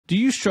Do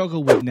you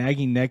struggle with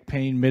nagging neck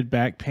pain,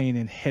 mid-back pain,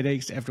 and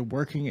headaches after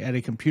working at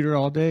a computer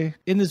all day?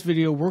 In this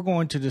video, we're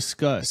going to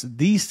discuss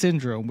the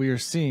syndrome we are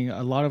seeing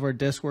a lot of our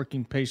desk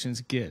working patients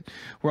get.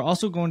 We're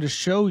also going to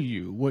show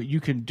you what you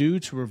can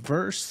do to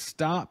reverse,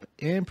 stop,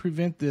 and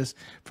prevent this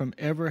from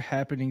ever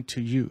happening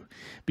to you.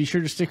 Be sure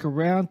to stick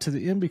around to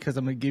the end because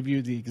I'm going to give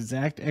you the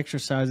exact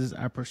exercises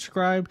I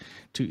prescribe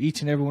to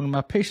each and every one of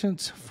my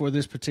patients for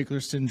this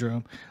particular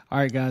syndrome. All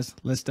right, guys,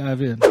 let's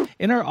dive in.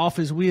 In our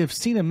office, we have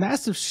seen a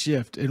massive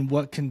shift in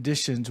what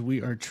conditions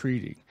we are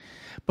treating.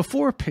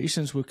 Before,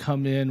 patients would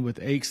come in with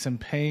aches and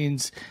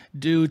pains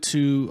due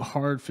to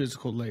hard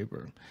physical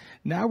labor.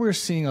 Now we're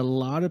seeing a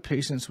lot of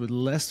patients with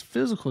less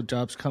physical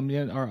jobs come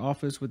in our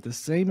office with the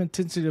same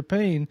intensity of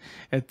pain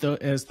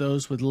as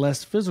those with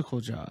less physical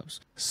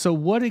jobs. So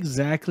what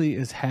exactly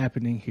is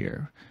happening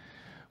here?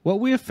 What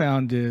we have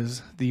found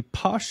is the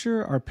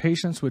posture our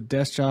patients with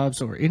desk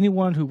jobs or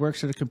anyone who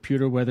works at a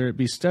computer, whether it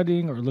be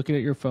studying or looking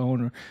at your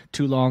phone or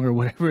too long or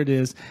whatever it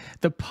is,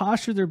 the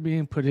posture they're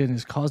being put in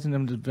is causing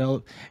them to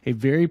develop a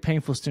very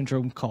painful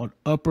syndrome called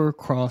upper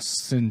cross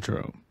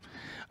syndrome.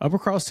 Upper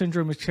cross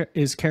syndrome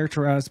is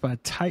characterized by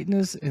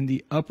tightness in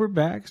the upper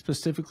back,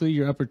 specifically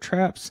your upper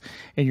traps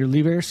and your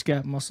levator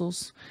scap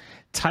muscles,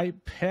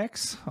 tight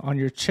pecs on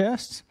your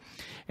chest,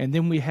 and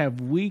then we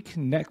have weak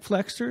neck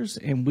flexors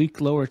and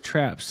weak lower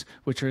traps,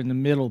 which are in the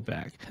middle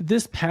back.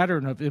 This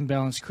pattern of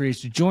imbalance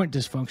creates joint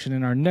dysfunction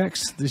in our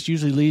necks. This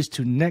usually leads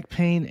to neck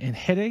pain and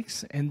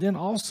headaches, and then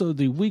also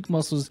the weak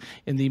muscles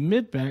in the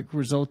mid back,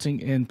 resulting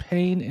in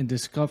pain and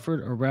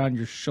discomfort around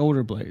your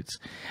shoulder blades.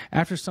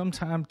 After some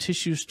time,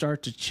 tissues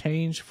start to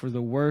change for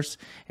the worse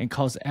and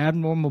cause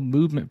abnormal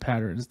movement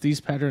patterns.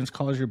 These patterns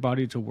cause your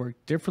body to work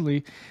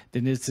differently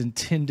than it's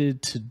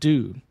intended to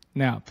do.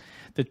 Now,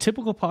 the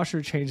typical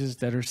posture changes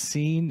that are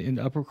seen in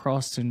upper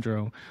cross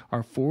syndrome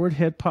are forward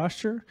head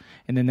posture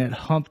and then that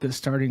hump that's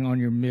starting on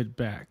your mid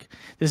back.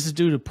 This is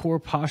due to poor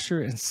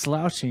posture and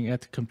slouching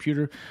at the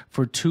computer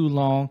for too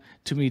long,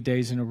 too many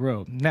days in a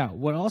row. Now,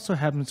 what also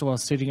happens while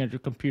sitting at your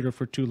computer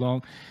for too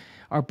long,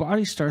 our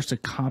body starts to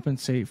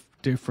compensate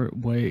different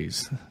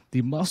ways.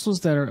 The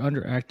muscles that are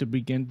underactive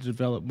begin to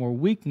develop more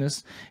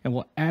weakness and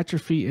will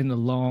atrophy in the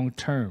long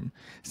term.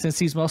 Since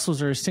these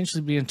muscles are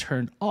essentially being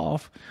turned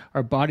off,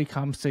 our body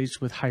compensates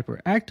with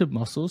hyperactive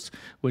muscles,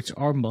 which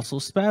are muscle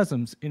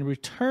spasms, in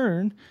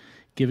return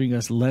giving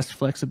us less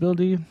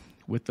flexibility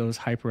with those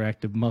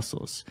hyperactive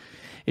muscles.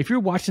 If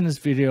you're watching this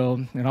video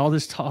and all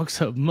this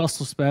talks of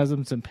muscle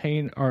spasms and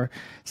pain are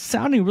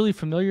sounding really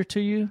familiar to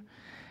you,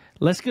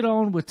 let's get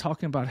on with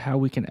talking about how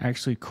we can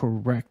actually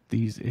correct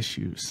these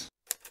issues.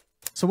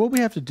 So what we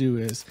have to do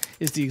is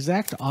the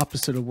exact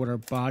opposite of what our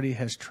body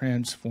has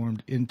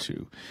transformed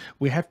into.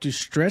 We have to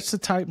stretch the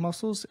tight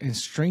muscles and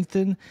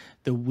strengthen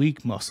the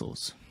weak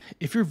muscles.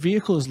 If your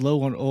vehicle is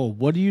low on oil,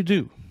 what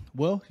do?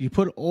 Well, you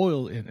put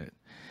oil in it.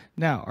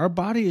 Now, our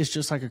body is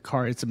just like a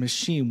car. It's a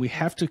machine. We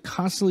have to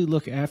constantly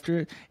look after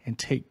it and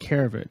take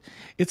care of it.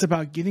 It's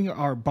about getting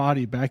our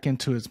body back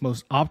into its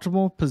most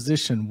optimal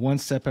position one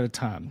step at a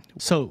time.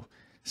 So,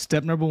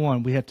 step number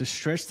one, we have to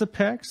stretch the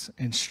pecs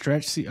and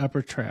stretch the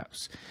upper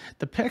traps.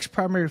 The pecs'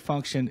 primary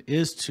function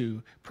is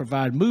to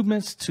provide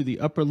movements to the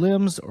upper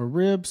limbs or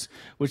ribs,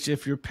 which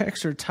if your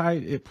pecs are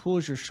tight, it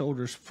pulls your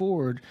shoulders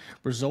forward,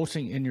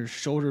 resulting in your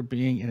shoulder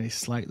being in a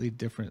slightly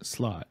different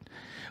slot.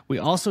 We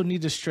also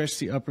need to stretch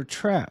the upper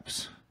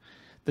traps.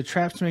 The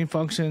traps' main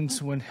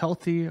functions, when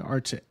healthy,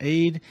 are to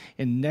aid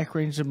in neck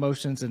range of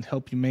motions and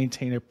help you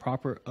maintain a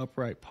proper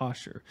upright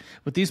posture.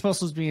 With these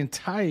muscles being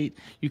tight,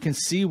 you can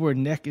see where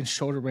neck and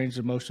shoulder range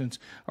of motions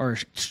are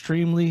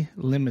extremely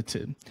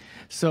limited.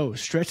 So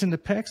stretching the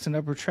pecs and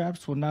upper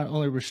traps will not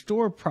only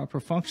restore proper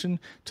function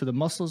to the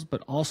muscles,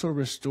 but also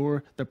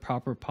restore the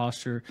proper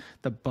posture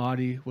the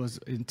body was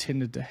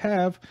intended to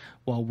have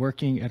while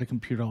working at a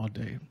computer all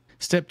day.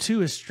 Step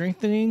two is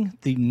strengthening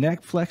the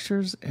neck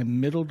flexors and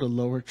middle to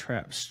lower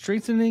traps.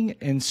 Strengthening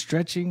and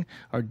stretching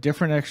are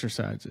different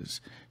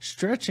exercises.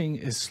 Stretching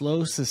is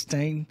slow,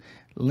 sustained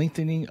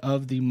lengthening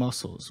of the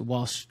muscles,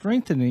 while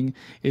strengthening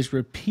is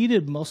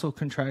repeated muscle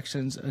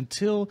contractions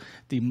until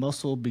the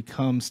muscle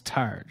becomes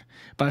tired.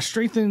 By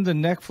strengthening the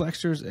neck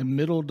flexors and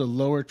middle to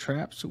lower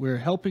traps, we're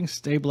helping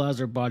stabilize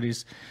our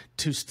bodies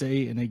to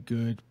stay in a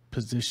good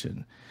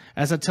position.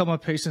 As I tell my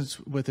patients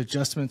with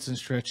adjustments and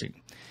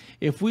stretching,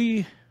 if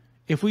we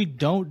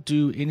don't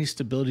do any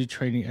stability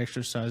training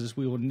exercises,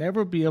 we will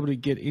never be able to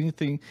get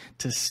anything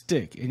to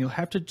stick, and you'll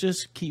have to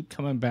just keep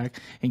coming back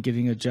and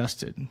getting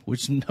adjusted,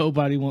 which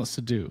nobody wants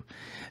to do.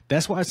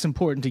 That's why it's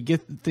important to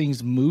get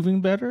things moving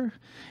better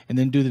and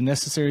then do the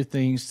necessary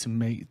things to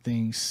make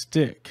things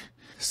stick.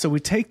 So we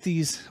take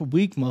these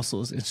weak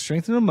muscles and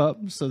strengthen them up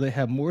so they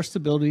have more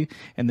stability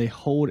and they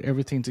hold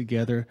everything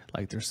together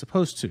like they're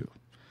supposed to.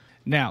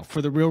 Now,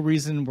 for the real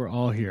reason we're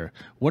all here,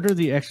 what are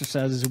the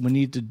exercises we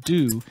need to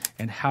do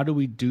and how do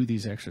we do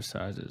these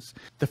exercises?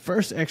 The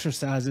first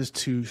exercise is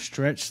to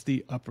stretch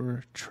the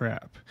upper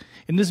trap.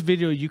 In this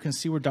video, you can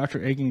see where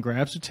Dr. Egan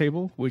grabs the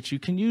table, which you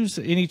can use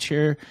any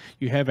chair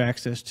you have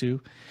access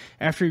to.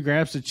 After he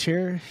grabs the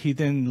chair, he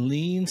then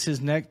leans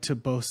his neck to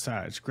both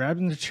sides.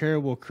 Grabbing the chair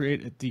will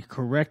create the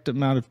correct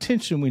amount of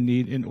tension we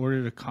need in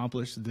order to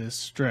accomplish this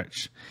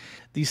stretch.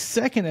 The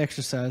second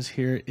exercise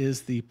here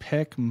is the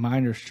pec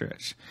minor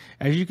stretch.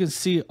 As you can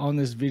see on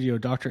this video,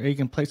 Dr.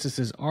 Egan places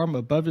his arm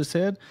above his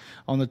head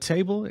on the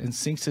table and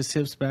sinks his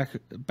hips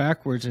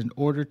backwards in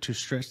order to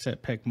stretch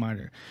that pec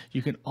minor.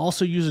 You can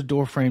also use a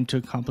door frame to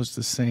accomplish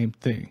the same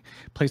thing.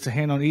 Place a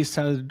hand on each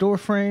side of the door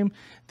frame,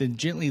 then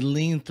gently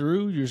lean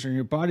through using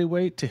your body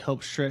weight to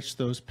help stretch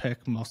those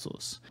pec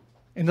muscles.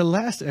 And the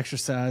last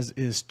exercise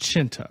is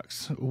chin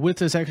tucks. With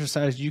this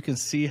exercise, you can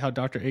see how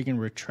Dr. Egan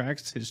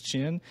retracts his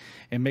chin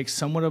and makes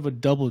somewhat of a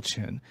double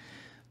chin.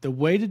 The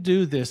way to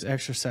do this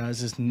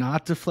exercise is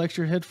not to flex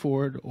your head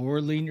forward or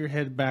lean your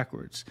head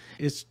backwards.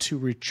 It's to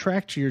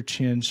retract your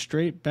chin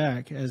straight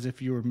back as if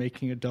you were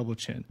making a double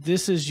chin.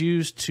 This is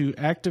used to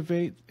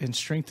activate and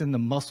strengthen the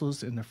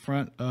muscles in the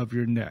front of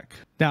your neck.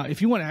 Now,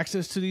 if you want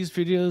access to these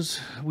videos,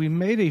 we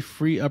made a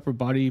free upper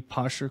body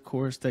posture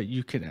course that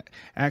you can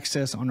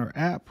access on our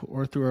app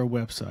or through our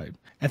website.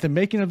 At the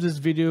making of this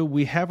video,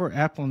 we have our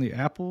app on the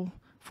Apple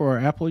for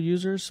our Apple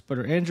users, but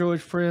our Android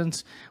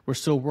friends, we're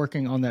still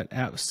working on that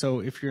app.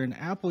 So if you're an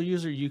Apple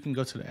user, you can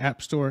go to the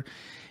App Store.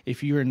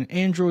 If you're an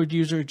Android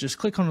user, just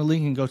click on the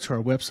link and go to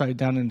our website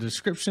down in the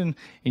description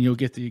and you'll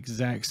get the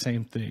exact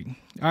same thing.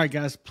 All right,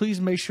 guys,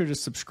 please make sure to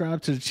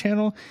subscribe to the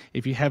channel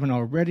if you haven't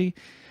already.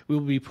 We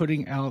will be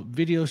putting out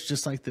videos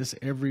just like this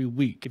every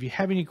week. If you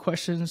have any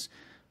questions,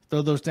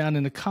 throw those down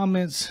in the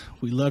comments.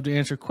 We love to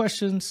answer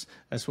questions.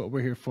 That's what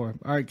we're here for.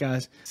 All right,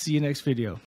 guys, see you next video.